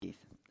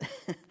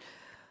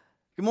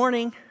Good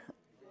morning.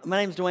 My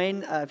name's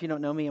Dwayne. If you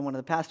don't know me, I'm one of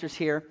the pastors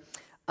here.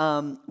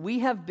 We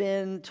have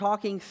been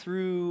talking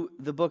through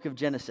the book of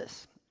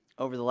Genesis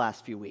over the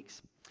last few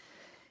weeks.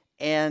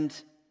 And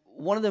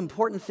one of the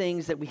important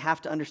things that we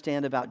have to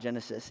understand about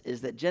Genesis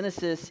is that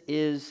Genesis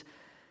is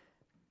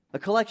a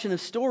collection of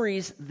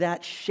stories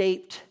that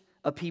shaped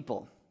a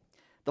people.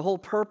 The whole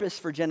purpose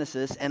for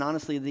Genesis, and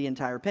honestly the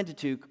entire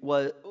Pentateuch,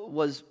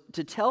 was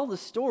to tell the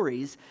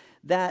stories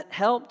that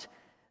helped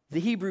the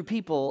Hebrew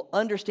people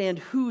understand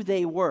who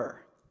they were.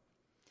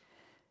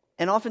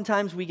 And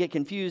oftentimes we get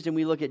confused and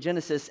we look at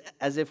Genesis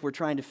as if we're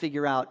trying to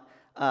figure out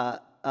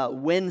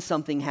when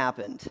something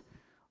happened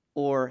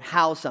or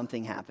how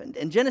something happened.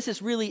 And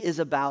Genesis really is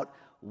about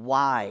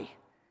why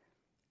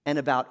and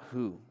about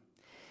who.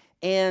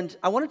 And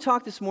I want to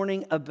talk this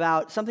morning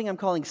about something I'm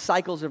calling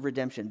cycles of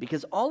redemption,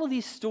 because all of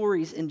these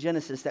stories in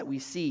Genesis that we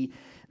see,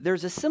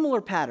 there's a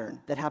similar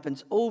pattern that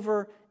happens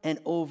over and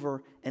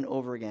over and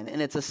over again.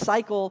 And it's a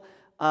cycle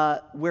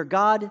where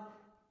God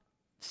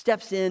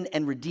steps in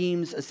and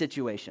redeems a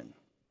situation.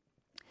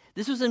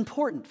 This was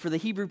important for the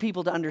Hebrew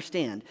people to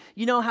understand.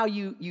 You know how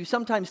you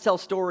sometimes tell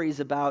stories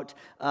about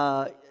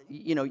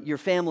your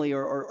family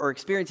or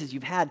experiences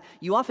you've had.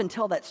 You often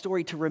tell that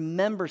story to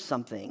remember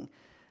something,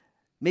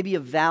 maybe a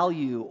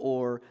value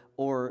or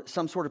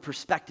some sort of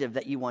perspective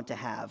that you want to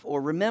have,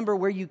 or remember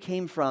where you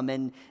came from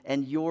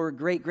and your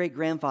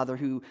great-great-grandfather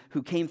who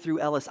came through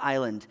Ellis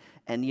Island,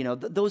 and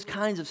those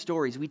kinds of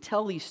stories. We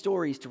tell these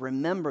stories to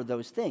remember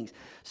those things.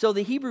 So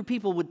the Hebrew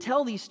people would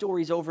tell these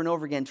stories over and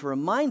over again to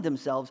remind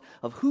themselves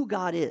of who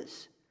God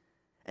is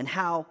and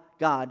how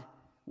God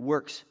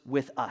works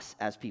with us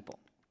as people.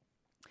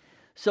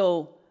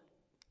 So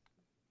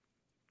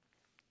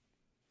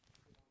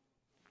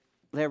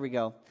there we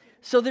go.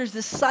 So there's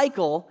this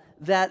cycle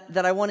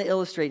that I want to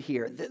illustrate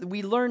here.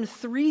 We learn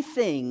three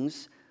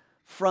things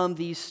from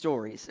these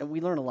stories, and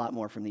we learn a lot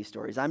more from these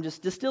stories. I'm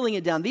just distilling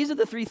it down. These are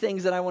the three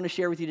things that I want to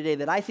share with you today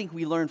that I think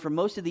we learn from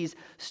most of these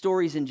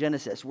stories in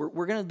Genesis.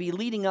 We're going to be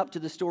leading up to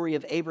the story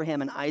of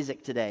Abraham and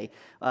Isaac today,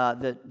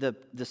 the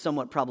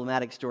somewhat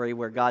problematic story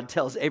where God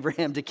tells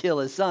Abraham to kill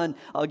his son.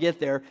 I'll get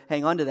there.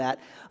 Hang on to that.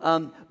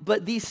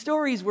 But these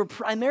stories were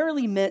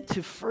primarily meant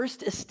to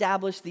first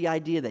establish the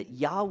idea that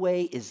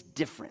Yahweh is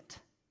different.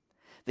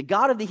 The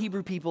God of the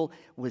Hebrew people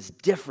was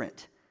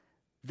different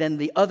than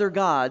the other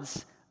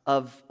gods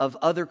of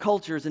other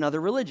cultures and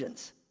other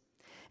religions.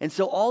 And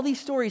so all these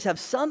stories have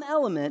some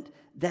element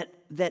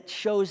that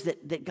shows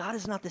that God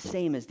is not the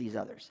same as these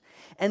others.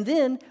 And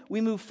then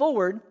we move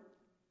forward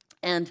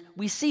and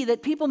we see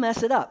that people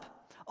mess it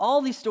up.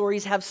 All these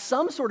stories have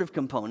some sort of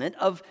component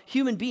of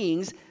human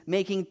beings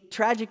making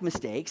tragic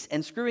mistakes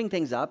and screwing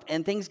things up,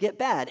 and things get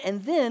bad.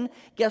 And then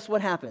guess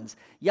what happens?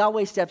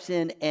 Yahweh steps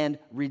in and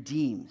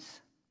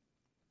redeems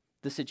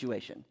the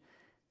situation.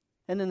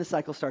 And then the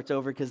cycle starts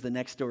over because the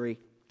next story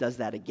does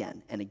that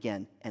again and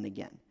again and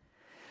again.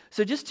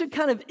 So just to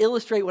kind of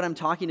illustrate what I'm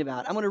talking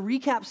about, I'm going to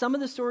recap some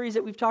of the stories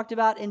that we've talked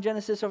about in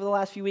Genesis over the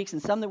last few weeks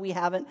and some that we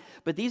haven't,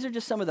 but these are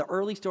just some of the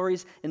early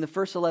stories in the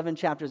first 11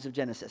 chapters of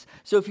Genesis.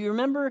 So if you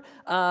remember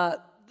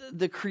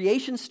the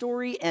creation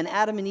story and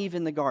Adam and Eve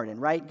in the garden,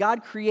 right?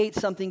 God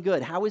creates something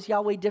good. How is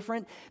Yahweh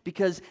different?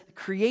 Because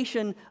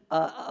creation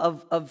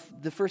of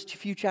the first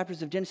few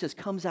chapters of Genesis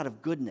comes out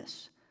of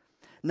goodness.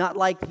 Not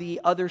like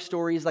the other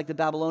stories, like the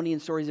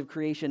Babylonian stories of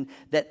creation,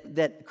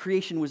 that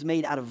creation was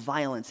made out of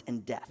violence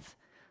and death,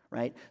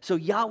 right? So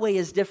Yahweh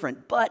is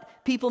different, but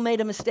people made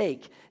a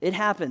mistake. It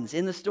happens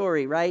in the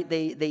story, right?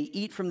 They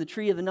eat from the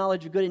tree of the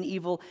knowledge of good and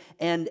evil,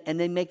 and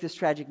they make this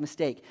tragic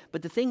mistake.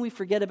 But the thing we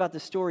forget about the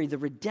story, the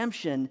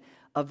redemption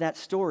of that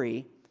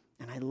story,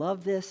 and I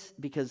love this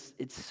because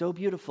it's so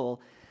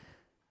beautiful.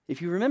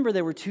 If you remember,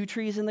 there were two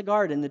trees in the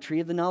garden, the tree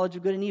of the knowledge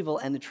of good and evil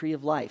and the tree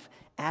of life.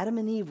 Adam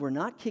and Eve were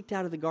not kicked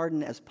out of the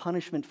garden as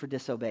punishment for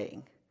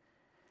disobeying.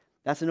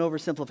 That's an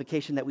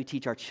oversimplification that we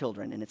teach our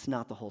children, and it's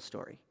not the whole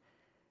story.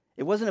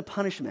 It wasn't a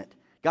punishment.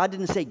 God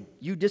didn't say,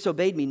 you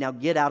disobeyed me, now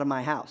get out of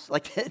my house.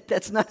 Like,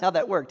 that's not how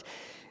that worked.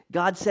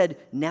 God said,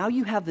 now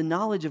you have the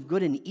knowledge of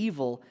good and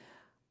evil,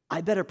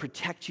 I better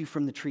protect you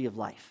from the tree of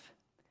life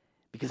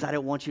because I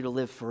don't want you to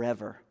live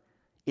forever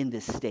in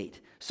this state.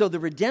 So the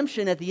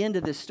redemption at the end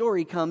of this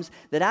story comes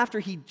that after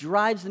he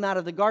drives them out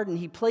of the garden,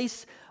 he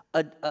placed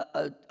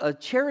a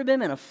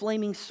cherubim and a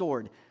flaming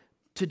sword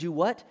to do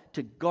what?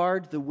 To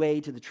guard the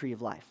way to the tree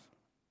of life.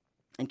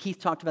 And Keith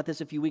talked about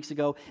this a few weeks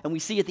ago, and we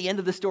see at the end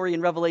of the story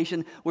in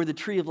Revelation where the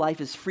tree of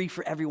life is free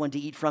for everyone to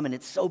eat from, and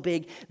it's so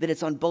big that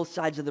it's on both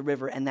sides of the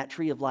river, and that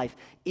tree of life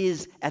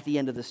is at the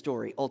end of the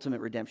story,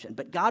 ultimate redemption.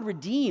 But God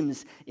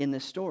redeems in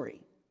this story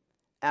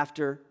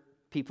after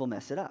people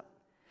mess it up.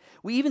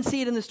 We even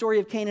see it in the story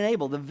of Cain and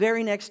Abel, the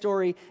very next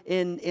story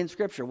in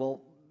Scripture.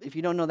 Well, if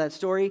you don't know that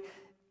story,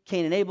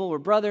 Cain and Abel were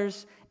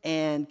brothers,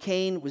 and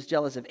Cain was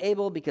jealous of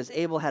Abel because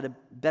Abel had a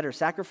better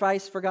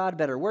sacrifice for God,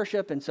 better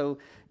worship. And so,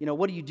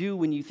 what do you do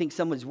when you think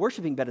someone's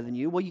worshiping better than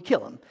you? Well, you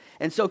kill him.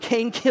 And so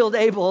Cain killed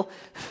Abel.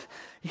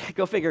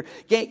 Go figure.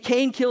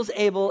 Cain kills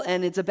Abel,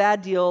 and it's a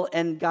bad deal,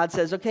 and God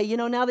says, okay,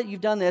 now that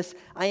you've done this,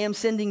 I am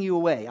sending you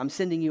away. I'm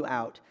sending you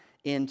out.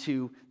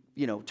 into,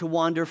 to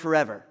wander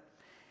forever.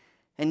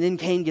 And then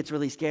Cain gets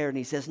really scared and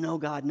he says, no,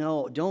 God,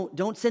 no,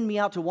 don't send me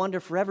out to wander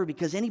forever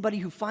because anybody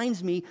who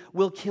finds me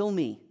will kill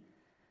me.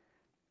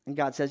 And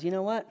God says, you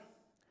know what?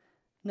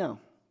 No.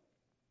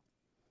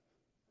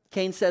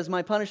 Cain says,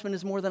 my punishment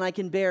is more than I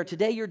can bear.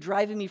 Today you're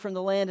driving me from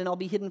the land and I'll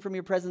be hidden from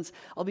your presence.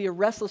 I'll be a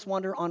restless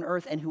wanderer on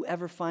earth and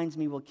whoever finds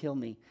me will kill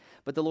me.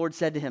 But the Lord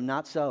said to him,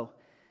 not so.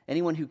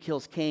 Anyone who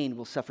kills Cain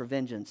will suffer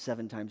vengeance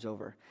 7 times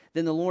over.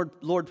 Then the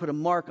Lord put a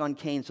mark on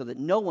Cain so that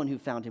no one who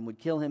found him would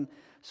kill him.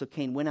 So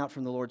Cain went out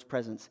from the Lord's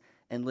presence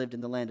and lived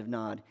in the land of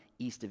Nod,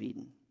 east of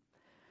Eden.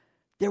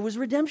 There was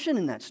redemption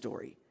in that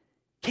story.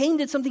 Cain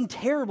did something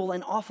terrible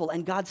and awful,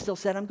 and God still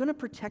said, I'm going to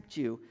protect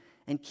you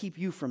and keep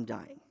you from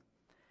dying.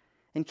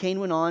 And Cain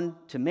went on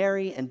to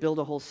marry and build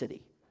a whole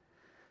city.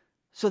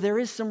 So there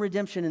is some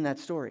redemption in that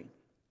story.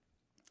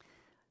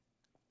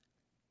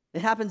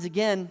 It happens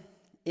again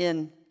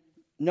in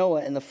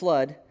Noah and the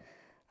flood.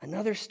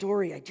 Another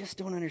story I just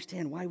don't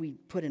understand why we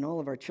put in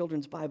all of our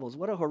children's Bibles.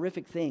 What a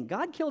horrific thing.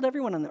 God killed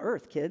everyone on the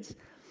earth, kids.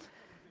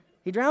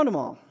 He drowned them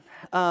all.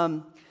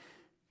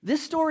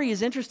 This story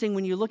is interesting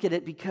when you look at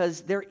it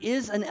because there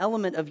is an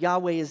element of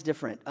Yahweh is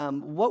different.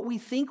 What we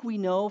think we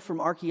know from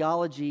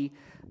archaeology,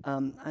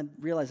 I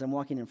realize I'm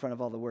walking in front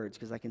of all the words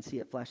because I can see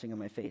it flashing on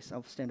my face.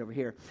 I'll stand over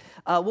here.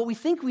 What we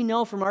think we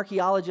know from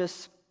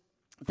archaeologists,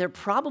 there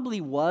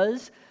probably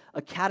was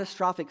a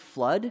catastrophic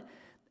flood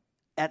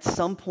at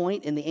some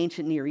point in the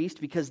ancient Near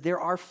East because there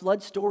are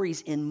flood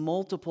stories in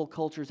multiple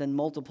cultures and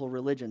multiple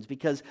religions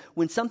because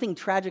when something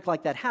tragic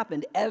like that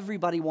happened,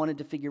 everybody wanted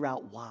to figure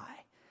out why.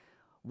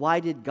 Why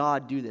did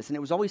God do this? And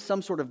it was always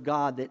some sort of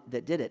God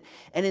that did it.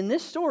 And in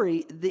this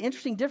story, the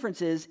interesting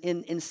difference is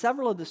in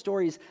several of the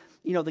stories,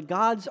 the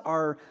gods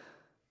they're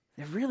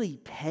really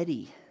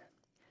petty.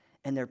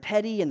 And they're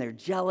petty and they're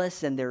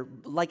jealous and they're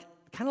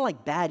kind of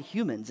like bad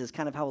humans is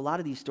kind of how a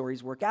lot of these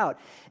stories work out.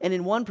 And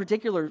in one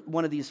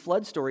of these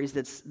flood stories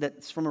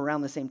that's from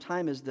around the same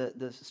time as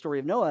the story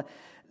of Noah,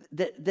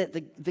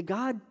 the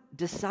God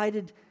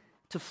decided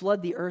to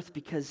flood the earth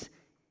because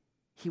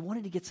he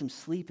wanted to get some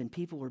sleep and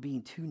people were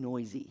being too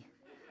noisy,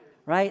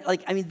 right?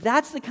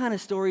 That's the kind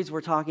of stories we're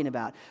talking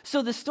about.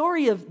 So the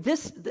story of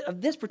this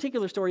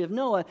particular story of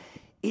Noah,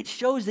 it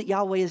shows that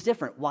Yahweh is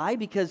different. Why?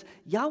 Because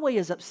Yahweh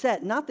is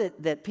upset, not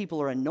that people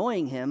are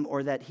annoying him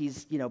or that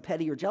he's,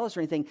 petty or jealous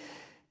or anything.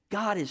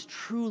 God is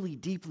truly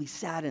deeply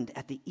saddened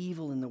at the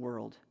evil in the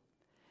world.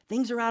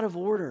 Things are out of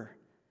order.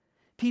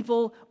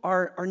 People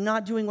are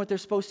not doing what they're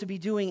supposed to be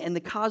doing, and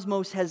the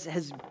cosmos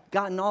has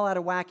gotten all out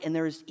of whack, and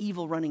there is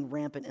evil running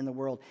rampant in the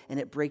world, and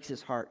it breaks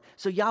his heart.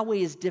 So Yahweh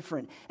is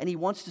different, and he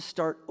wants to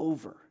start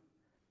over.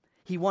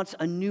 He wants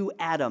a new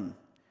Adam,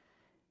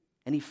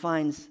 and he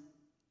finds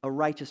a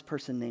righteous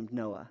person named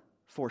Noah,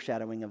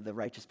 foreshadowing of the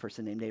righteous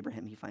person named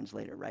Abraham he finds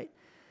later, right?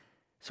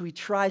 So he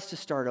tries to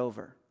start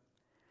over.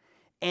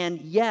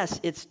 And yes,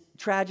 it's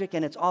tragic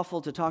and it's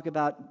awful to talk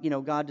about,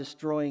 God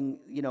destroying,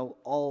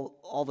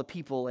 all the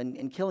people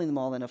and killing them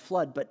all in a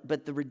flood.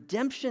 But the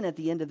redemption at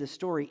the end of the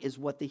story is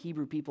what the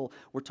Hebrew people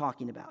were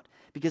talking about.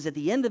 Because at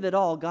the end of it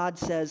all, God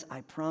says,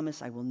 I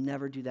promise I will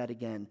never do that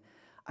again.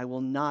 I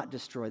will not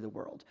destroy the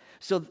world.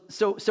 So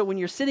when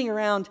you're sitting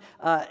around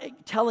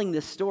telling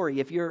this story,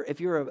 if you're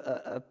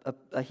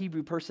a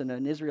Hebrew person,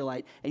 an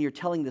Israelite, and you're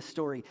telling this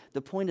story,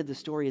 the point of the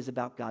story is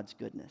about God's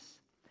goodness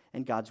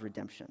and God's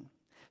redemption.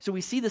 So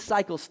we see the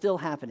cycle still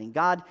happening.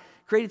 God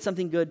created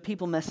something good,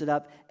 people mess it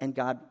up, and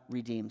God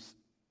redeems.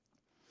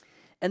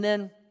 And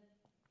then,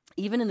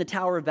 even in the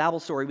Tower of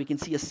Babel story, we can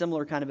see a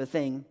similar kind of a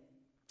thing.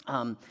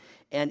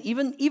 And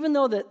even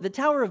though the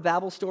Tower of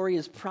Babel story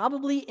is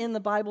probably in the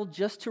Bible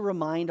just to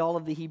remind all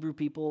of the Hebrew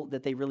people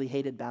that they really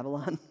hated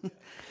Babylon,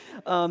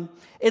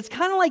 it's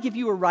kind of like if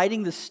you were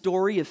writing the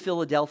story of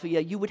Philadelphia,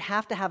 you would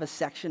have to have a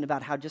section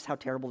about how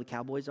terrible the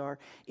Cowboys are.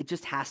 It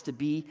just has to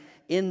be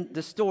in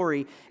the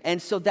story. And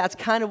so that's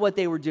kind of what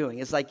they were doing.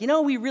 It's like,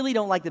 we really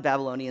don't like the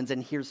Babylonians,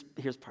 and here's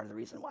part of the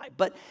reason why.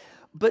 But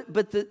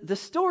the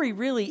story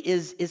really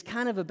is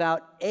kind of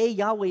about,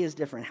 Yahweh is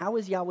different. How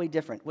is Yahweh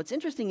different? What's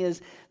interesting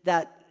is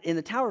that in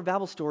the Tower of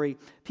Babel story,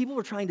 people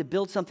were trying to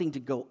build something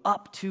to go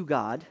up to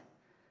God,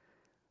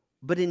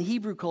 but in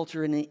Hebrew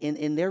culture,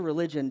 in their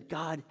religion,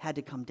 God had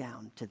to come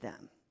down to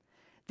them.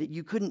 That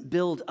you couldn't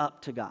build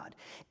up to God.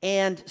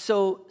 And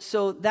so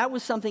that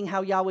was something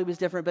how Yahweh was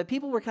different, but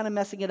people were kind of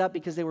messing it up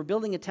because they were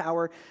building a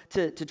tower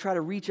to try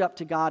to reach up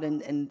to God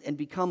and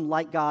become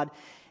like God.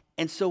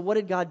 And so what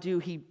did God do?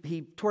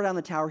 He tore down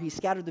the tower. He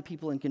scattered the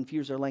people and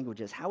confused their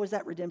languages. How is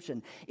that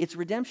redemption? It's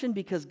redemption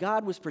because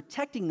God was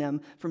protecting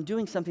them from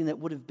doing something that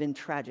would have been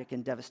tragic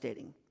and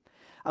devastating.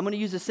 I'm going to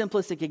use a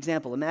simplistic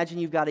example. Imagine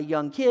you've got a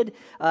young kid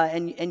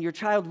and your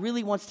child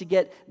really wants to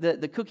get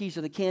the cookies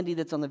or the candy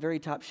that's on the very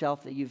top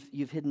shelf that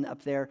you've hidden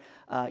up there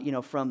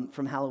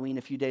from Halloween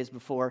a few days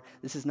before.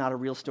 This is not a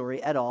real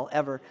story at all,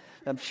 ever.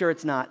 I'm sure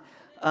it's not.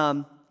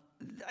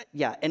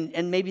 Yeah,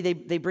 and maybe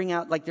they bring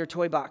out like their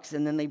toy box,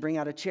 and then they bring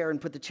out a chair and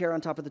put the chair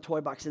on top of the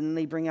toy box, and then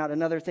they bring out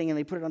another thing and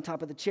they put it on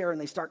top of the chair and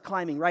they start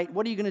climbing, right?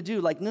 What are you going to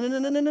do? Like, no, no,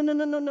 no, no, no, no,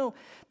 no, no, no.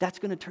 That's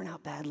going to turn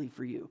out badly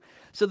for you.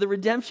 So the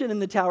redemption in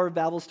the Tower of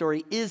Babel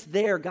story is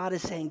there. God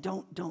is saying,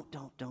 don't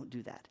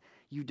do that.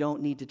 You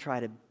don't need to try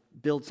to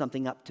build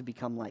something up to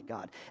become like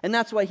God. And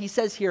that's why he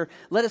says here,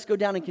 let us go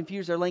down and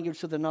confuse our language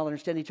so they'll not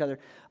understand each other.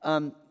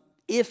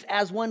 If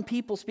as one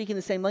people speaking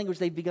the same language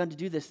they've begun to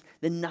do this,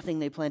 then nothing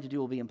they plan to do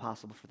will be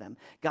impossible for them.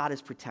 God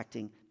is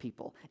protecting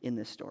people in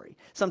this story.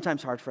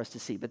 Sometimes hard for us to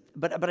see,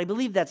 but I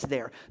believe that's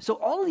there. So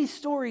all of these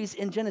stories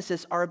in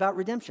Genesis are about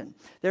redemption.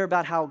 They're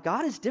about how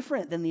God is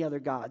different than the other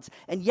gods.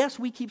 And yes,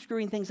 we keep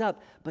screwing things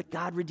up, but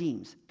God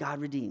redeems, God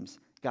redeems,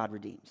 God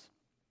redeems.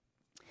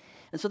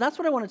 And so that's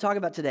what I want to talk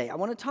about today. I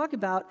want to talk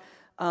about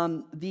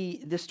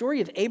the story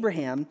of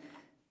Abraham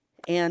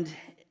and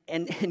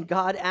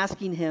God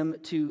asking him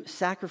to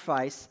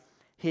sacrifice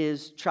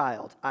his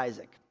child,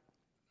 Isaac.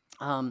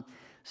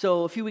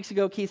 So a few weeks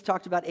ago, Keith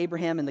talked about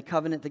Abraham and the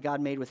covenant that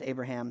God made with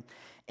Abraham.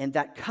 And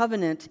that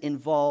covenant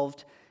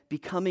involved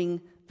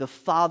becoming the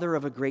father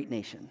of a great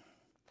nation.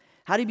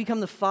 How do you become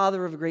the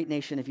father of a great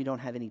nation if you don't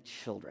have any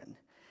children?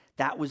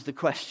 That was the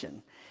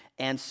question.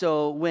 And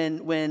so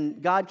when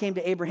God came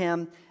to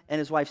Abraham and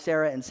his wife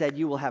Sarah and said,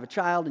 you will have a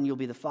child and you'll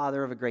be the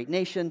father of a great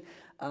nation,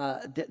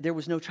 there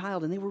was no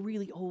child, and they were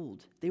really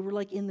old. They were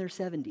like in their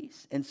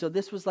 70s. And so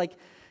this was like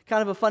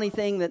kind of a funny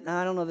thing that,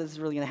 I don't know if this is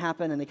really going to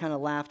happen, and they kind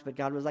of laughed, but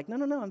God was like, no,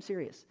 I'm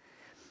serious.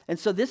 And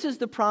so this is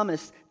the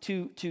promise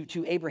to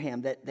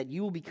Abraham, that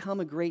you will become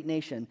a great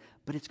nation,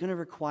 but it's going to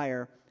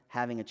require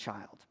having a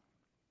child.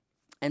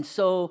 And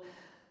so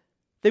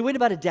they wait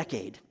about a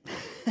decade.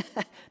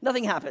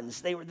 Nothing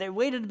happens. They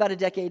waited about a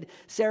decade.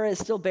 Sarah is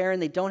still barren.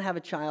 They don't have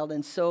a child.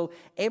 And so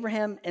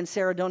Abraham and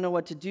Sarah don't know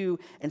what to do.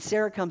 And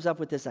Sarah comes up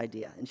with this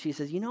idea. And she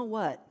says, you know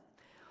what?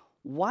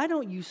 Why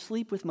don't you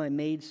sleep with my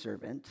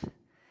maidservant,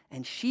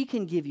 and she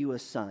can give you a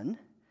son,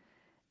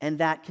 and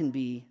that can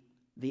be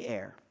the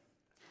heir.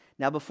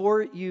 Now,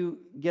 before you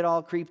get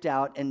all creeped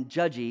out and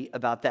judgy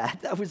about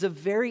that was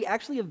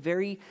actually a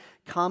very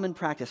common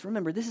practice.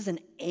 Remember, this is an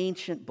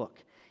ancient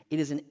book. It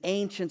is an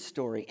ancient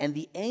story. And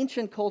the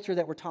ancient culture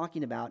that we're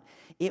talking about,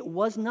 it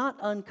was not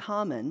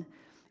uncommon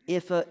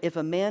if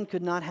a man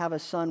could not have a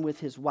son with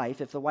his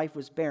wife, if the wife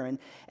was barren,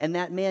 and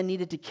that man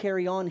needed to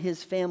carry on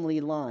his family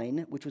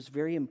line, which was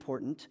very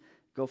important,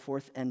 go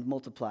forth and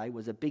multiply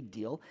was a big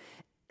deal,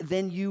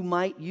 then you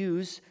might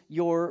use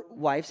your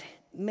wife's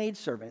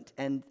maidservant,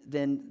 and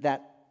then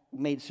that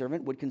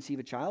maidservant would conceive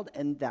a child,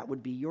 and that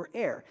would be your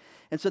heir.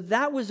 And so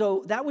that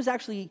was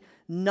actually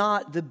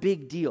not the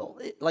big deal.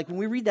 Like when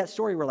we read that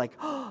story, we're like,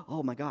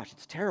 oh my gosh,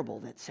 it's terrible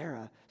that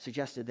Sarah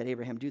suggested that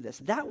Abraham do this.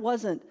 That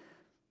wasn't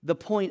the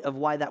point of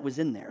why that was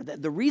in there.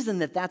 The reason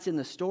that that's in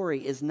the story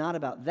is not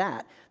about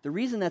that. The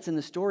reason that's in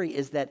the story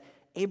is that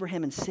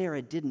Abraham and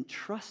Sarah didn't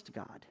trust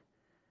God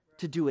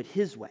to do it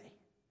his way.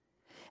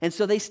 And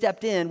so they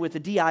stepped in with a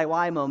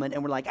DIY moment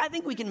and were like, I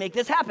think we can make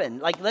this happen.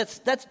 Like, let's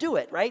do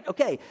it, right?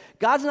 Okay,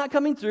 God's not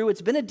coming through.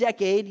 It's been a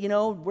decade.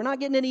 We're not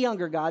getting any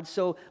younger, God,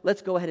 so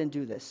let's go ahead and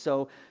do this.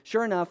 So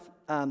sure enough,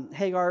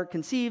 Hagar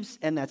conceives,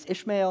 and that's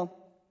Ishmael,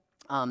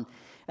 and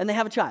they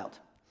have a child.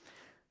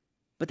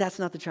 But that's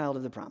not the child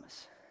of the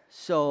promise.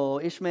 So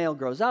Ishmael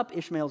grows up.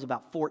 Ishmael's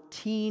about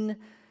 14,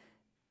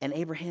 and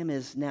Abraham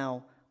is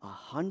now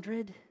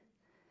 100.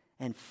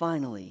 And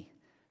finally,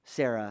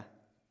 Sarah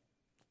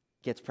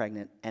gets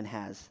pregnant and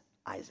has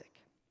Isaac.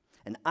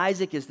 And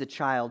Isaac is the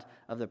child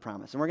of the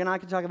promise. And we're not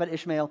going to talk about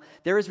Ishmael.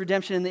 There is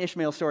redemption in the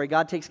Ishmael story.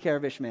 God takes care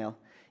of Ishmael,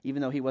 even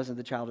though he wasn't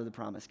the child of the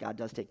promise. God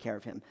does take care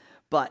of him.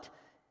 But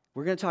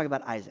we're going to talk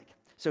about Isaac.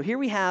 So here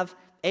we have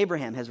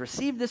Abraham has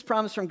received this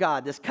promise from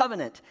God, this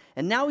covenant,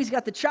 and now he's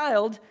got the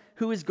child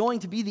who is going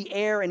to be the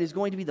heir and is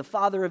going to be the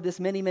father of this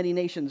many, many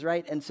nations,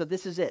 right? And so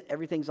this is it.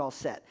 Everything's all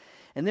set.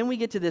 And then we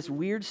get to this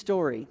weird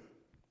story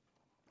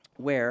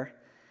where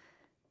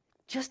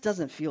just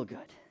doesn't feel good.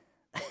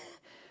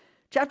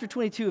 Chapter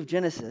 22 of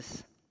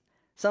Genesis,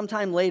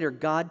 sometime later,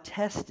 God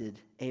tested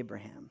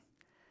Abraham.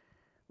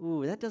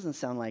 Ooh, that doesn't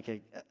sound like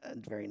a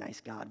very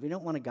nice God. We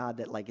don't want a God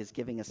that is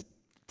giving us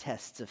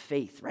tests of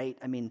faith, right?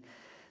 I mean,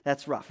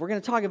 that's rough. We're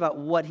going to talk about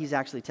what he's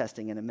actually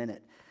testing in a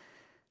minute.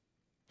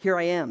 Here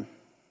I am,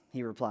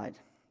 he replied.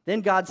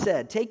 Then God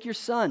said, take your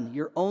son,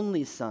 your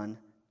only son,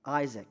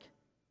 Isaac,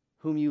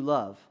 whom you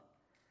love,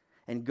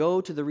 and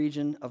go to the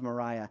region of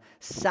Moriah.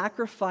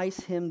 Sacrifice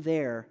him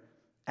there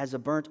as a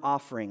burnt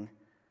offering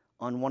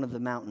on one of the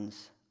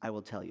mountains I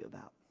will tell you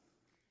about.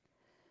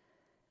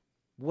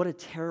 What a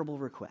terrible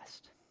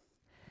request.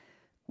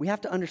 We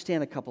have to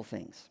understand a couple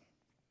things.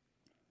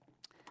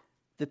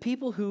 The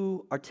people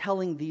who are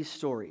telling these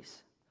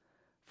stories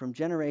from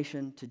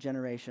generation to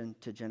generation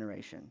to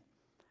generation,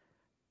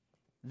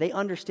 they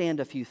understand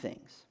a few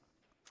things.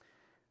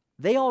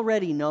 They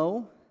already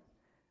know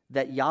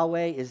that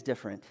Yahweh is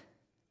different,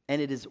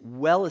 and it is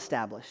well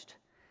established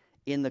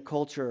in the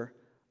culture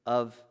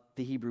of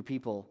the Hebrew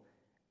people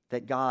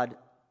that God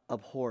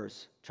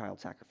abhors child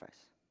sacrifice.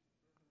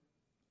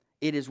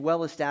 It is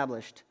well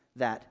established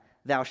that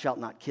thou shalt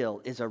not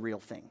kill is a real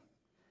thing.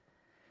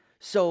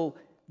 So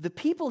the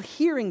people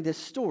hearing this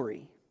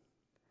story,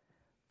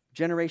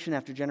 generation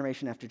after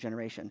generation after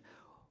generation,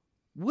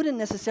 wouldn't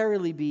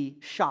necessarily be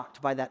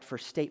shocked by that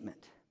first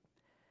statement,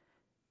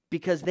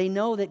 because they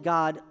know that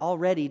God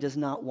already does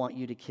not want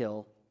you to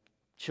kill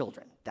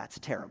children. That's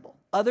terrible.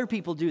 Other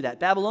people do that.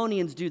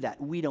 Babylonians do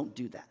that. We don't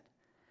do that.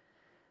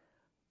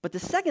 But the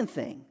second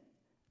thing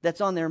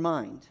that's on their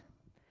mind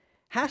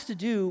has to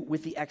do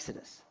with the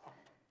Exodus.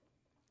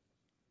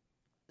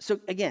 So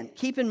again,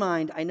 keep in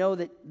mind, I know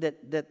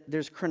that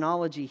there's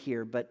chronology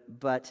here,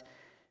 but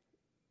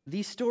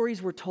these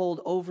stories were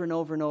told over and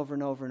over and over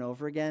and over and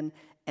over again,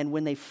 and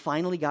when they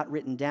finally got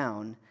written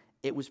down,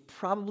 it was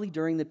probably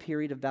during the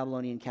period of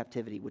Babylonian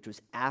captivity, which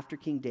was after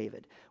King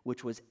David,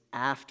 which was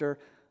after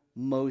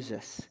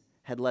Moses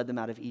had led them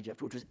out of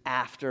Egypt, which was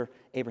after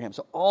Abraham.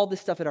 So all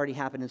this stuff had already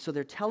happened, and so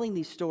they're telling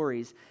these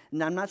stories,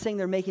 and I'm not saying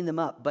they're making them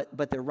up,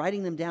 but they're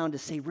writing them down to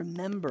say,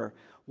 remember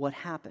what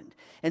happened.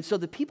 And so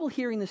the people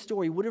hearing this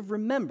story would have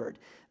remembered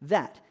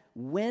that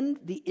when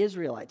the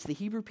Israelites, the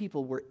Hebrew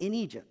people, were in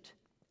Egypt,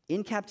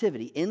 in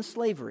captivity, in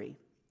slavery,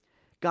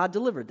 God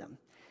delivered them.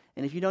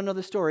 And if you don't know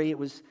the story, it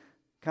was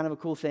kind of a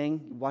cool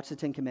thing. You watch the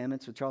Ten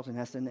Commandments with Charlton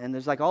Heston, and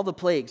there's like all the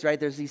plagues, right?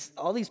 There's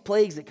all these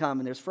plagues that come,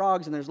 and there's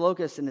frogs, and there's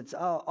locusts, and it's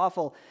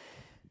awful.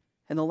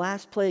 And the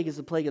last plague is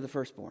the plague of the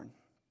firstborn,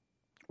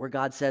 where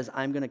God says,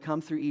 I'm going to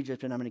come through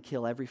Egypt, and I'm going to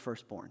kill every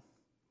firstborn.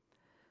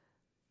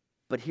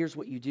 But here's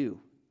what you do,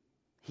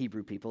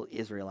 Hebrew people,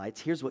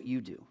 Israelites. Here's what you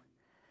do.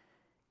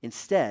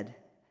 Instead,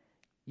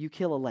 you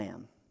kill a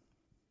lamb,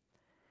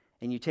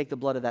 and you take the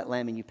blood of that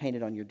lamb, and you paint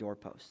it on your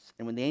doorposts.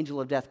 And when the angel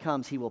of death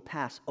comes, he will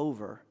pass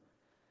over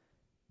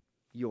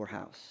your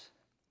house,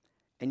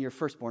 and your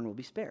firstborn will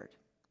be spared.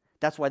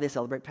 That's why they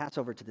celebrate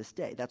Passover to this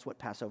day. That's what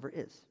Passover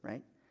is,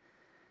 right?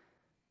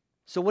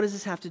 So what does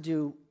this have to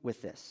do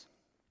with this?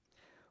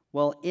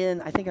 Well,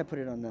 I think I put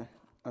it on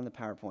the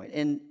PowerPoint.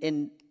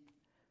 In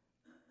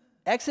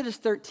Exodus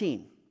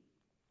 13,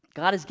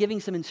 God is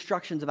giving some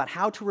instructions about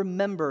how to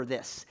remember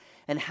this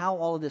and how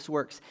all of this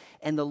works.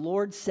 And the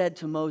Lord said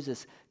to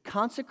Moses,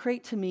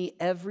 consecrate to me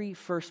every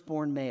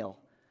firstborn male.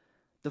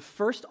 The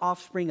first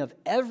offspring of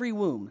every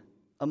womb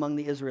among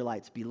the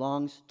Israelites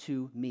belongs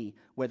to me,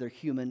 whether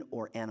human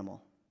or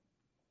animal.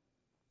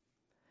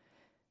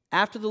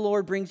 After the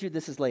Lord brings you,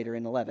 this is later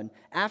in 11,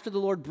 after the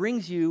Lord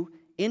brings you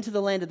into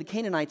the land of the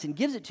Canaanites and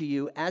gives it to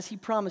you, as he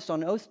promised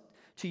on oath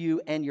to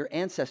you and your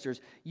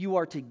ancestors, you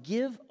are to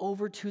give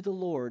over to the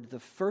Lord the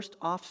first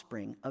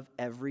offspring of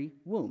every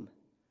womb.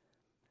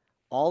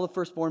 All the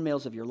firstborn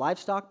males of your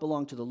livestock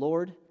belong to the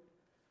Lord.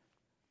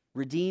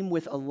 Redeem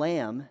with a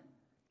lamb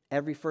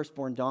every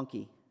firstborn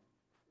donkey.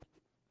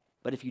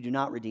 But if you do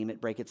not redeem it,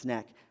 break its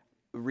neck.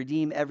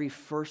 Redeem every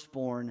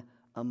firstborn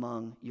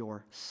among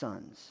your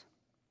sons.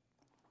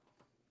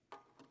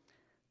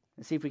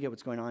 Let's see if we get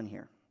what's going on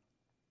here.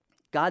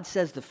 God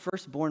says the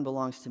firstborn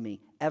belongs to me,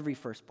 every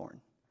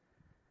firstborn.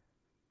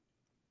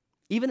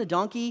 Even a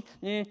donkey,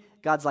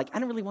 God's like, I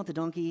don't really want the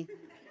donkey.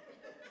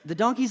 The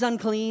donkey's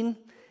unclean.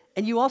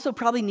 And you also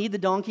probably need the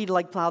donkey to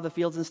like plow the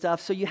fields and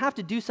stuff. So you have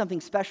to do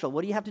something special.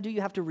 What do you have to do?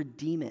 You have to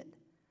redeem it.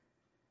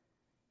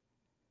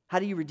 How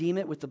do you redeem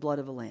it? With the blood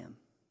of a lamb.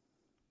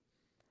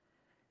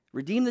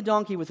 Redeem the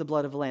donkey with the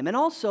blood of a lamb. And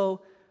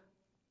also,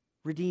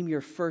 redeem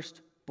your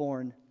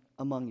firstborn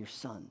among your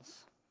sons.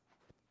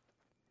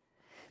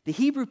 The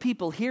Hebrew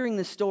people hearing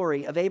the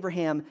story of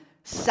Abraham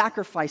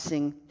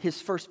sacrificing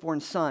his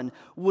firstborn son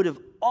would have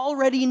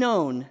already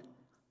known,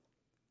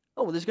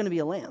 oh, well, there's going to be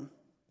a lamb.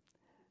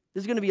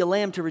 There's going to be a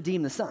lamb to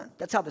redeem the son.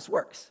 That's how this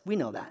works. We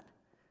know that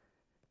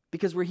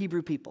because we're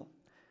Hebrew people.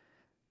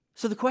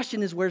 So the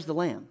question is, where's the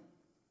lamb?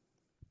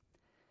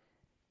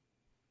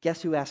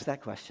 Guess who asked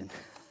that question?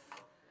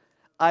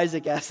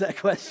 Isaac asked that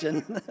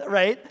question,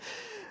 right?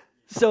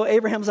 So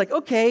Abraham's like,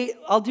 okay,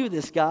 I'll do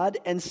this, God.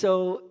 And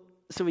so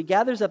he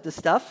gathers up the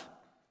stuff,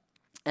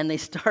 and they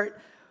start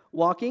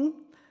walking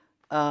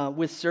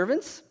with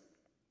servants.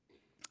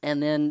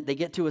 And then they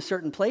get to a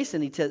certain place,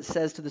 and he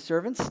says to the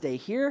servants, stay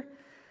here.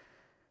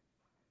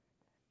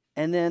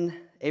 And then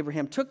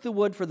Abraham took the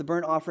wood for the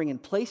burnt offering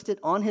and placed it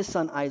on his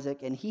son Isaac,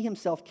 and he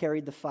himself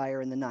carried the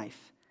fire and the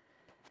knife.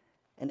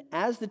 And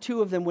as the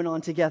two of them went on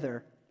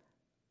together,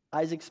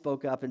 Isaac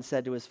spoke up and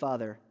said to his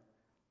father,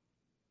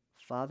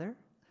 Father?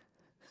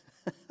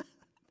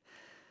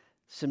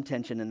 Some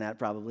tension in that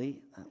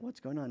probably. What's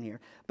going on here?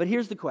 But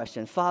here's the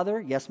question.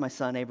 Father, yes, my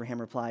son, Abraham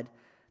replied.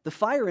 The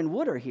fire and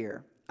wood are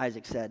here,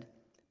 Isaac said,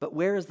 but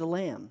where is the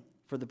lamb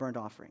for the burnt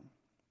offering?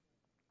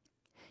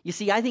 You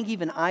see, I think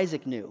even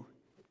Isaac knew,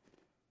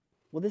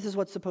 well, this is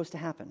what's supposed to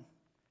happen.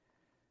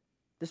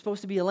 There's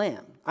supposed to be a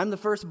lamb. I'm the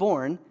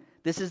firstborn.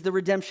 This is the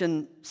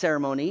redemption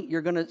ceremony.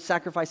 You're going to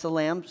sacrifice a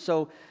lamb,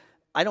 so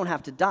I don't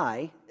have to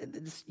die.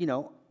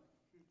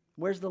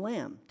 Where's the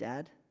lamb,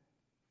 Dad?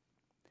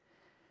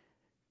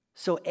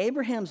 So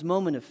Abraham's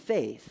moment of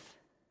faith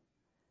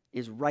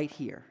is right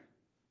here.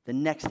 The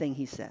next thing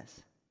he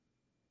says.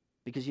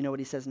 Because you know what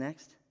he says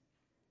next?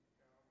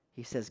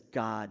 He says,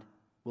 God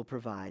will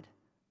provide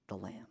the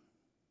lamb.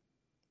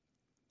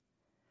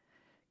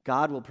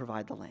 God will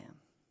provide the lamb.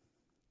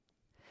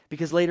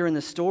 Because later in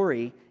the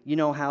story, you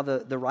know how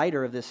the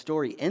writer of this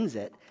story ends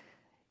it.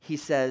 He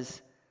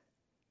says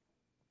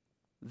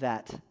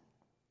that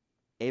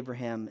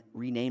Abraham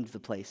renamed the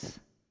place,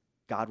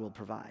 God will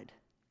provide.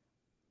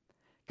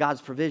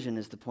 God's provision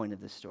is the point of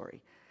this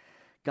story.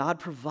 God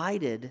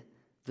provided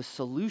the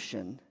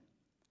solution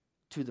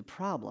to the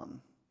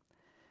problem.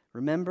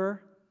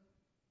 Remember,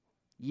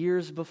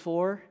 years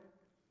before,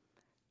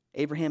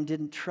 Abraham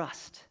didn't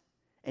trust,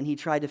 and he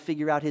tried to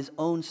figure out his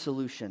own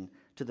solution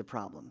to the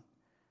problem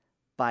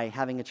by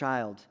having a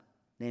child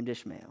named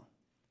Ishmael.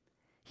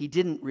 He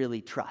didn't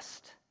really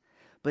trust.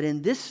 But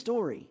in this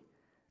story,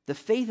 the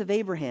faith of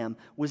Abraham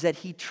was that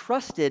he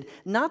trusted,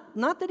 not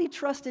that he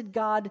trusted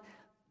God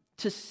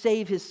to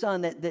save his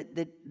son,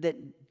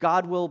 that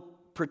God will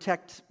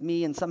protect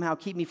me and somehow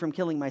keep me from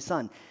killing my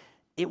son.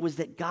 It was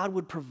that God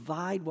would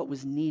provide what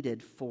was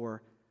needed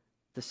for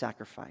the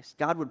sacrifice.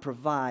 God would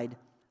provide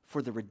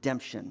for the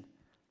redemption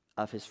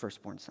of his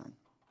firstborn son.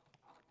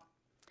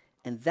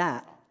 And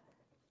that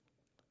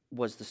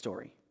was the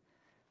story.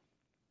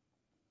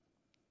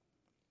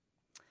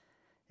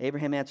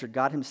 Abraham answered,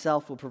 God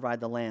himself will provide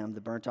the lamb,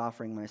 the burnt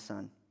offering, my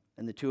son.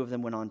 And the two of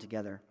them went on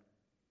together.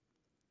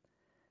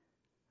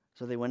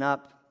 So they went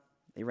up,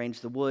 they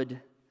arranged the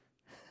wood.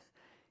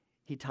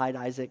 He tied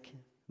Isaac.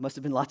 Must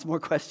have been lots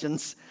more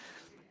questions.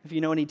 If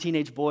you know any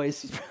teenage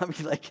boys, he's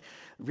probably like,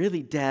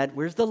 really, Dad,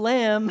 where's the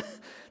lamb?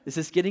 This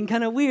is getting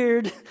kind of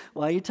weird.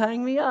 Why are you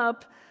tying me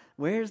up?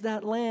 Where's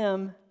that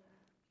lamb?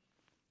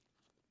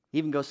 He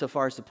even goes so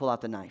far as to pull out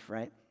the knife,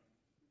 right?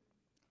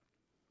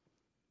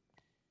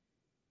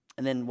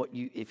 And then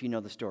if you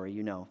know the story,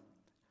 you know.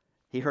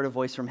 He heard a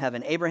voice from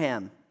heaven,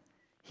 Abraham,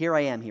 here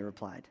I am, he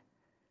replied.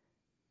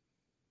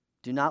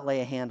 Do not lay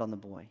a hand on the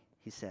boy,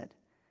 he said.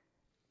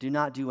 Do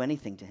not do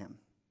anything to him.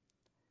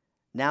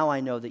 Now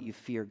I know that you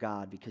fear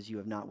God because you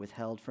have not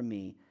withheld from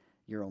me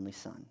your only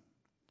son.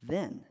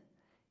 Then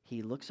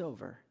he looks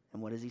over,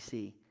 and what does he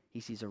see? He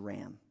sees a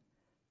ram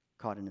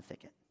caught in a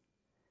thicket.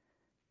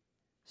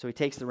 So he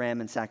takes the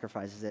ram and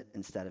sacrifices it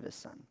instead of his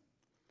son.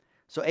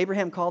 So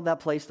Abraham called that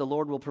place, the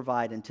Lord will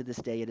provide, and to this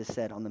day it is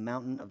said, on the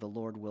mountain of the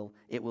Lord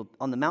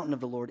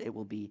it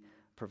will be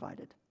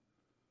provided.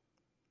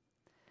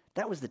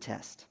 That was the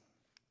test.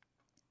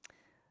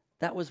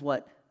 That was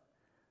what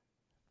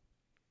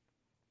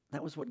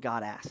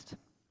God asked.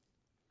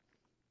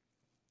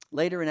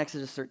 Later in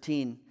Exodus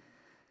 13,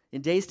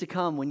 in days to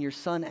come, when your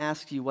son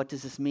asks you, what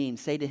does this mean?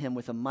 Say to him,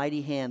 with a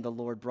mighty hand the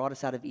Lord brought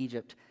us out of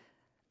Egypt,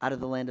 out of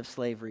the land of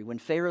slavery. When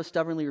Pharaoh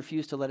stubbornly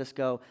refused to let us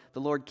go,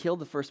 the Lord killed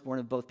the firstborn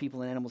of both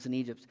people and animals in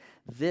Egypt.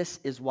 This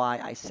is why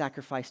I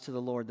sacrifice to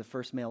the Lord the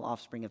first male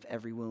offspring of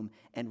every womb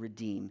and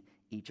redeem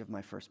each of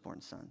my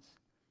firstborn sons.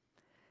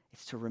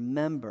 It's to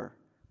remember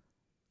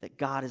that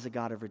God is a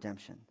God of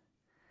redemption,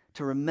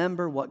 to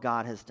remember what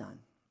God has done.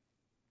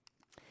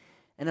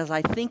 And as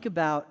I think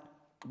about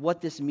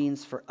what this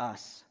means for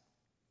us,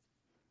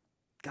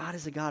 God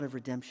is a God of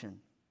redemption.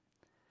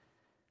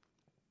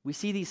 We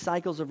see these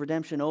cycles of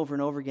redemption over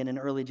and over again in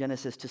early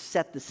Genesis to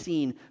set the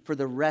scene for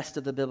the rest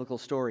of the biblical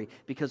story.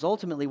 Because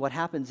ultimately what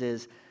happens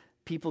is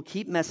people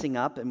keep messing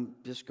up, and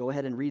just go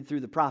ahead and read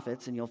through the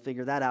prophets and you'll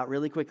figure that out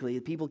really quickly.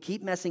 People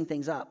keep messing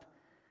things up.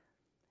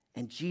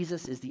 And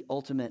Jesus is the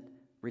ultimate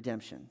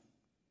redemption.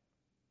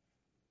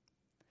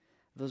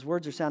 Those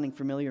words are sounding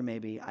familiar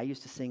maybe. I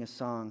used to sing a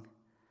song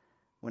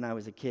when I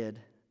was a kid.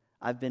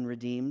 I've been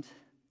redeemed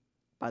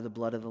by the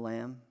blood of the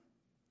Lamb.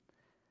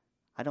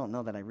 I don't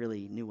know that I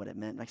really knew what it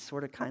meant. I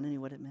sort of kind of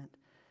knew what it meant.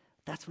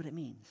 That's what it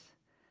means.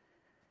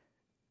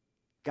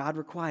 God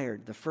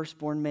required the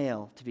firstborn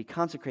male to be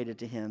consecrated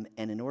to him,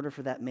 and in order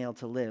for that male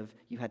to live,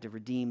 you had to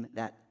redeem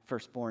that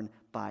firstborn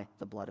by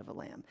the blood of a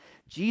lamb.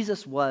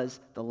 Jesus was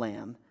the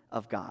Lamb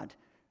of God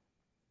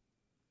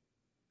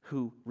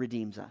who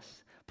redeems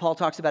us. Paul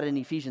talks about it in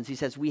Ephesians. He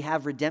says, we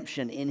have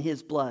redemption in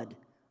his blood.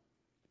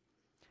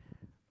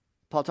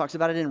 Paul talks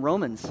about it in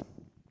Romans.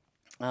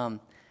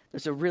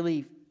 There's a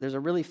really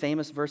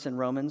famous verse in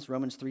Romans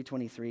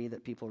 3:23,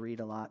 that people read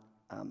a lot.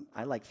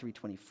 I like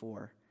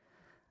 3:24.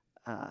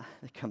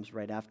 It comes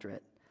right after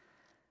it.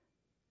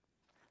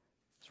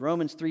 So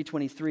Romans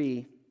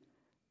 3:23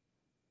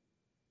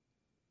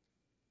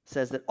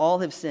 says that all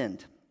have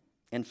sinned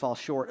and fall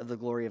short of the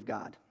glory of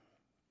God.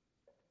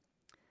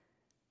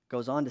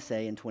 Goes on to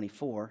say in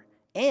 24,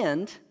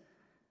 and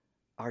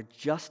are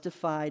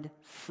justified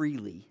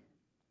freely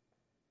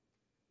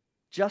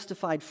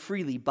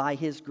by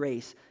his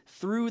grace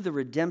through the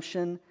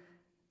redemption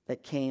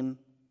that came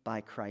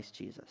by Christ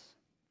Jesus.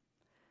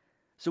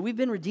 So we've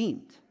been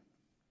redeemed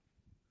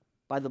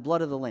by the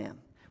blood of the Lamb.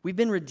 We've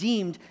been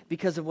redeemed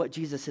because of what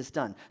Jesus has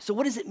done. So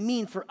what does it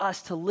mean for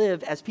us to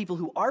live as people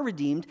who are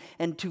redeemed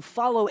and to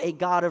follow a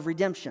God of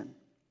redemption?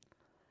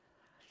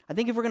 I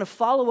think if we're going to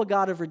follow a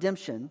God of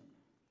redemption,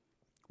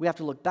 we have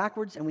to look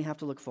backwards and we have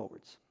to look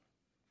forwards.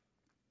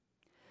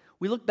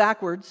 We look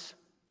backwards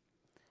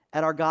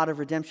at our God of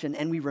redemption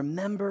and we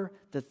remember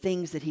the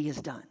things that he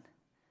has done.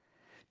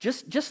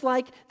 Just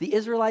like the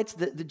Israelites,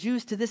 the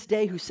Jews to this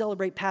day who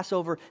celebrate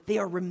Passover, they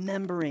are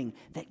remembering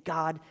that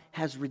God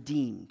has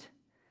redeemed.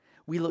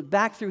 We look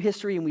back through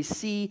history and we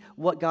see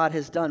what God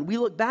has done. We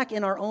look back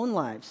in our own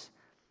lives.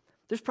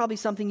 There's probably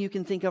something you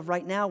can think of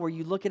right now where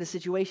you look at a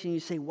situation and you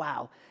say,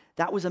 wow,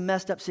 that was a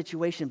messed up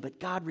situation, but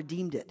God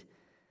redeemed it.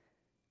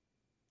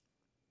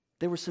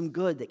 There was some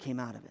good that came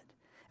out of it.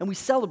 And we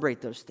celebrate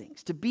those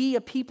things. To be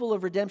a people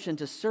of redemption,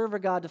 to serve a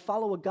God, to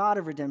follow a God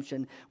of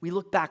redemption, we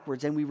look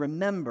backwards and we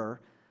remember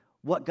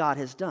what God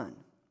has done.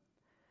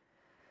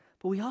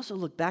 But we also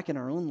look back in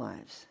our own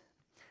lives.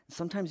 And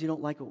sometimes you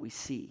don't like what we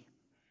see.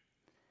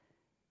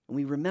 And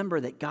we remember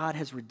that God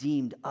has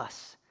redeemed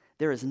us.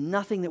 There is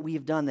nothing that we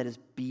have done that is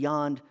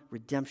beyond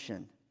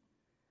redemption.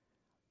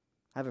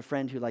 I have a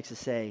friend who likes to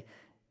say,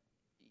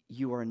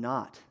 you are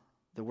not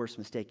the worst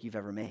mistake you've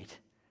ever made.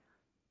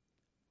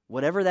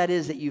 Whatever that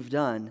is that you've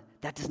done,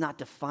 that does not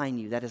define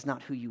you. That is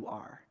not who you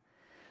are.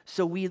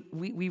 So we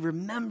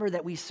remember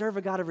that we serve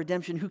a God of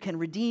redemption who can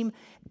redeem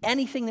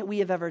anything that we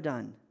have ever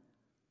done.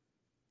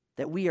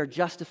 That we are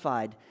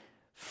justified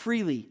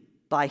freely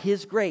by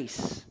His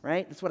grace,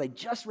 right? That's what I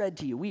just read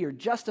to you. We are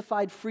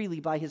justified freely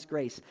by His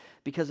grace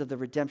because of the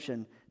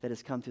redemption that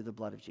has come through the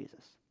blood of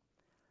Jesus.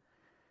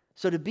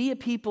 So to be a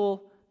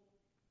people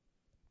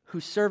who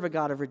serve a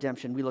God of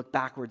redemption, we look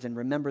backwards and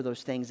remember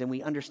those things, and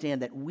we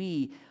understand that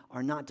we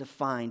are not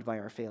defined by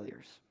our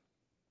failures.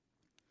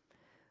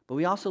 But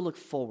we also look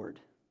forward.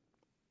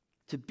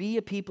 To be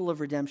a people of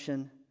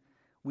redemption,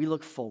 we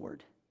look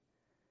forward.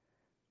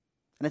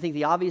 And I think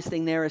the obvious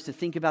thing there is to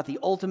think about the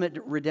ultimate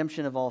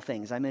redemption of all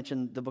things. I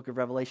mentioned the book of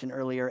Revelation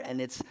earlier, and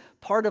it's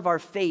part of our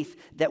faith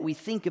that we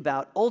think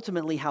about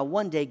ultimately how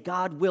one day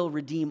God will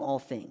redeem all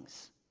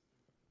things.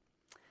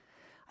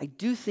 I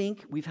do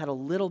think we've had a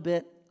little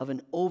bit of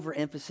an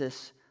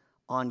overemphasis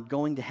on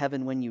going to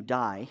heaven when you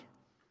die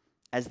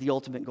as the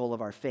ultimate goal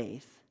of our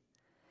faith.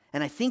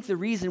 And I think the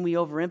reason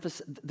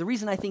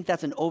I think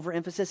that's an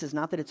overemphasis is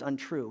not that it's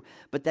untrue,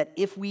 but that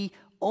if we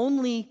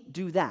only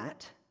do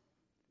that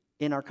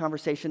in our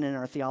conversation, in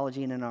our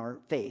theology, and in our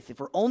faith, if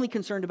we're only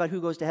concerned about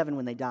who goes to heaven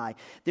when they die,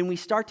 then we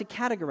start to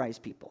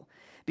categorize people.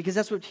 Because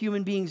that's what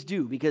human beings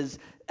do. Because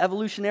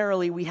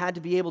evolutionarily, we had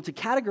to be able to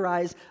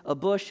categorize a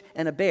bush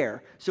and a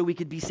bear so we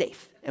could be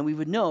safe. And we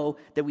would know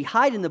that we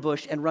hide in the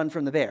bush and run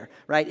from the bear,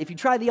 right? If you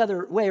try the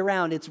other way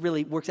around, it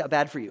really works out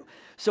bad for you.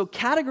 So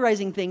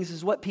categorizing things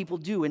is what people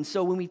do. And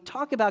so when we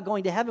talk about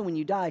going to heaven when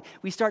you die,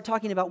 we start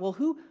talking about, well,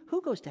 who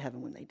goes to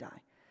heaven when they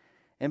die?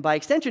 And by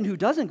extension, who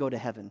doesn't go to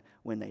heaven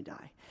when they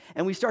die?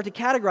 And we start to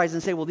categorize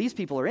and say, well, these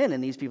people are in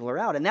and these people are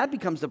out. And that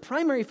becomes the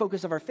primary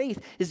focus of our faith,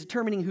 is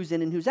determining who's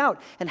in and who's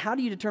out. And how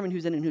do you determine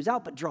who's in and who's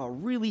out? But draw a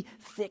really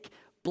thick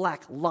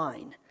black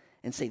line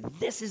and say,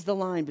 this is the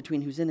line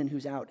between who's in and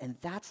who's out. And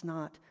that's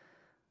not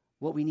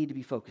what we need to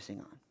be focusing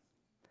on.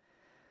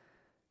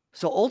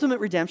 So ultimate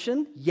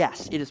redemption,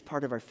 yes, it is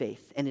part of our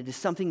faith, and it is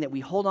something that we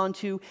hold on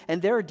to. And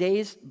there are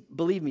days,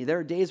 believe me, there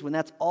are days when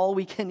that's all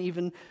we can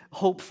even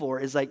hope for,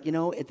 is like,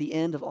 at the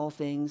end of all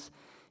things,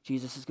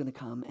 Jesus is going to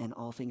come and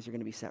all things are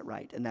going to be set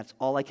right. And that's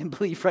all I can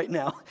believe right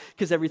now,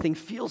 because everything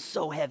feels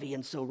so heavy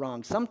and so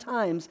wrong.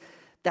 Sometimes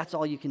that's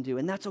all you can do,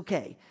 and that's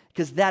okay,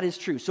 because that is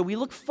true. So we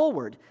look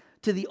forward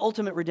to the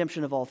ultimate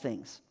redemption of all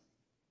things.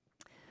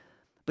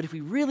 But if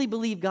we really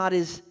believe God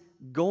is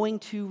going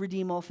to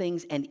redeem all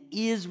things and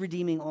is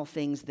redeeming all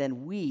things,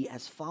 then we,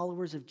 as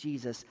followers of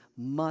Jesus,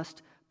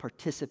 must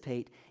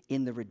participate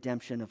in the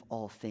redemption of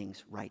all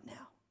things right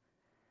now.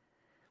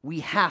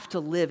 We have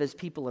to live as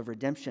people of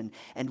redemption,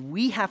 and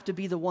we have to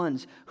be the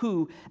ones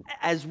who,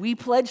 as we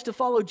pledge to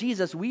follow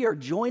Jesus, we are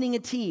joining a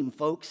team,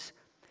 folks,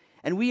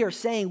 and we are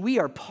saying we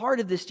are part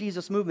of this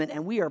Jesus movement,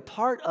 and we are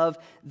part of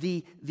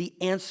the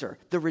answer,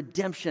 the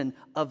redemption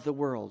of the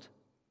world.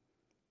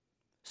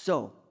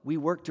 So, we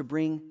work to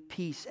bring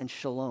peace and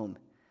shalom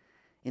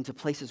into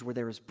places where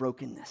there is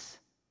brokenness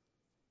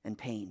and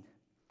pain.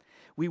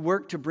 We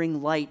work to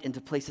bring light into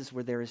places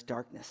where there is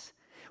darkness.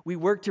 We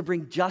work to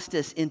bring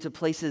justice into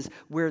places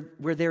where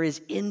there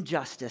is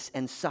injustice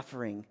and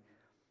suffering.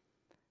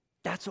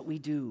 That's what we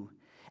do.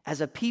 As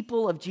a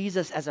people of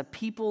Jesus, as a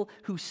people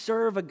who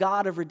serve a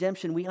God of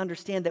redemption, we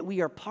understand that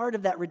we are part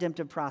of that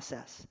redemptive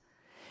process.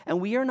 And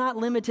we are not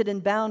limited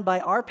and bound by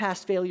our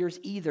past failures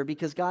either,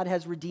 because God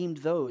has redeemed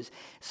those.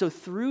 So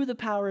through the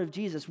power of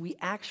Jesus, we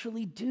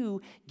actually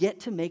do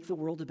get to make the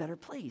world a better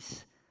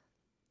place.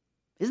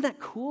 Isn't that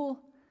cool?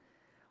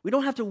 We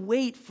don't have to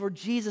wait for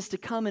Jesus to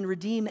come and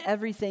redeem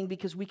everything,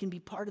 because we can be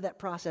part of that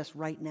process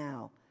right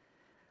now.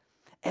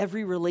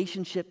 Every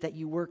relationship that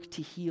you work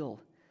to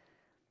heal,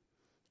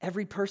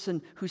 every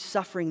person who's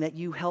suffering that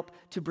you help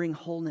to bring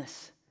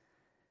wholeness,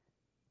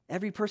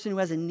 every person who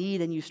has a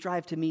need and you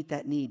strive to meet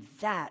that need,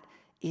 that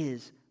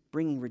is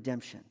bringing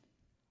redemption.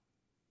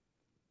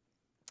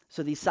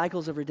 So these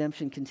cycles of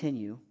redemption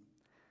continue.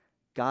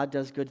 God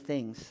does good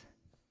things.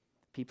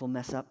 People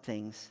mess up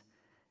things,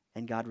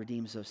 and God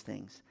redeems those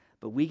things.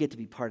 But we get to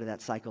be part of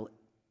that cycle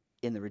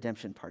in the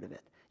redemption part of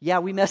it. Yeah,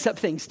 we mess up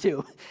things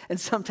too. And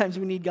sometimes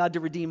we need God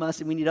to redeem us,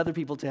 and we need other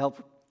people to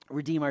help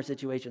redeem our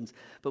situations,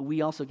 but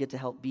we also get to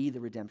help be the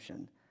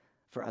redemption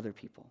for other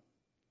people.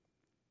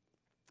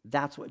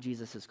 That's what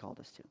Jesus has called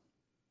us to.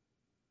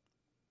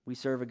 We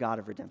serve a God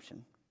of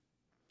redemption.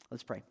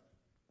 Let's pray.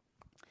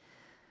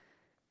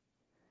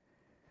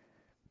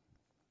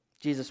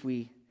 Jesus,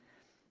 we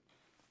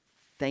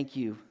thank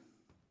you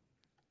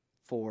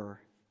for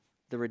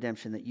the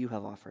redemption that you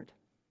have offered.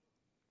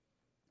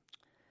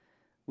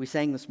 We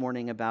sang this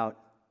morning about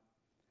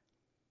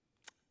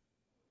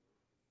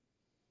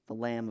the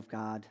Lamb of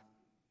God.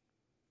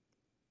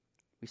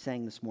 We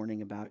sang this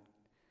morning about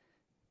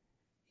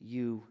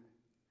you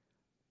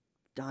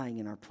dying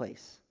in our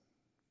place.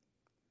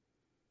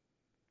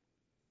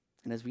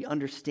 And as we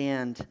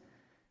understand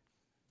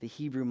the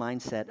Hebrew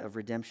mindset of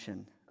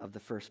redemption of the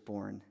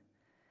firstborn,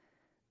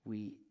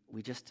 we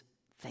just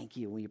thank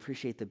you. We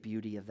appreciate the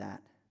beauty of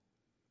that.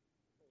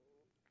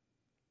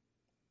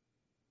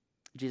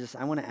 Jesus,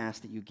 I want to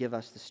ask that you give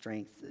us the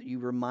strength, that you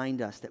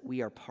remind us that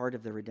we are part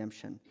of the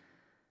redemption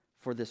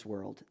for this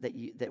world,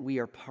 that we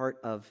are part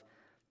of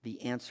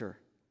the answer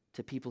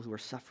to people who are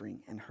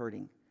suffering and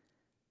hurting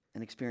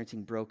and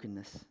experiencing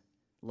brokenness,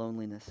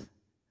 loneliness,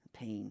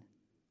 pain.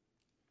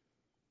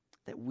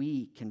 That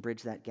we can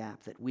bridge that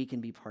gap, that we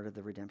can be part of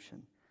the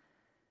redemption.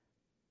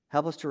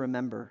 Help us to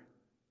remember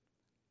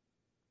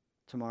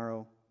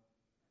tomorrow,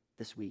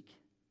 this week,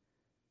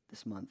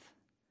 this month,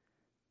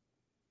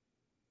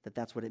 that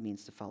that's what it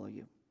means to follow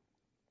you.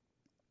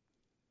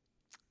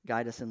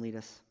 Guide us and lead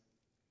us.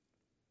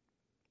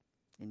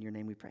 In your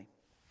name we pray.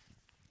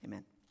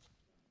 Amen.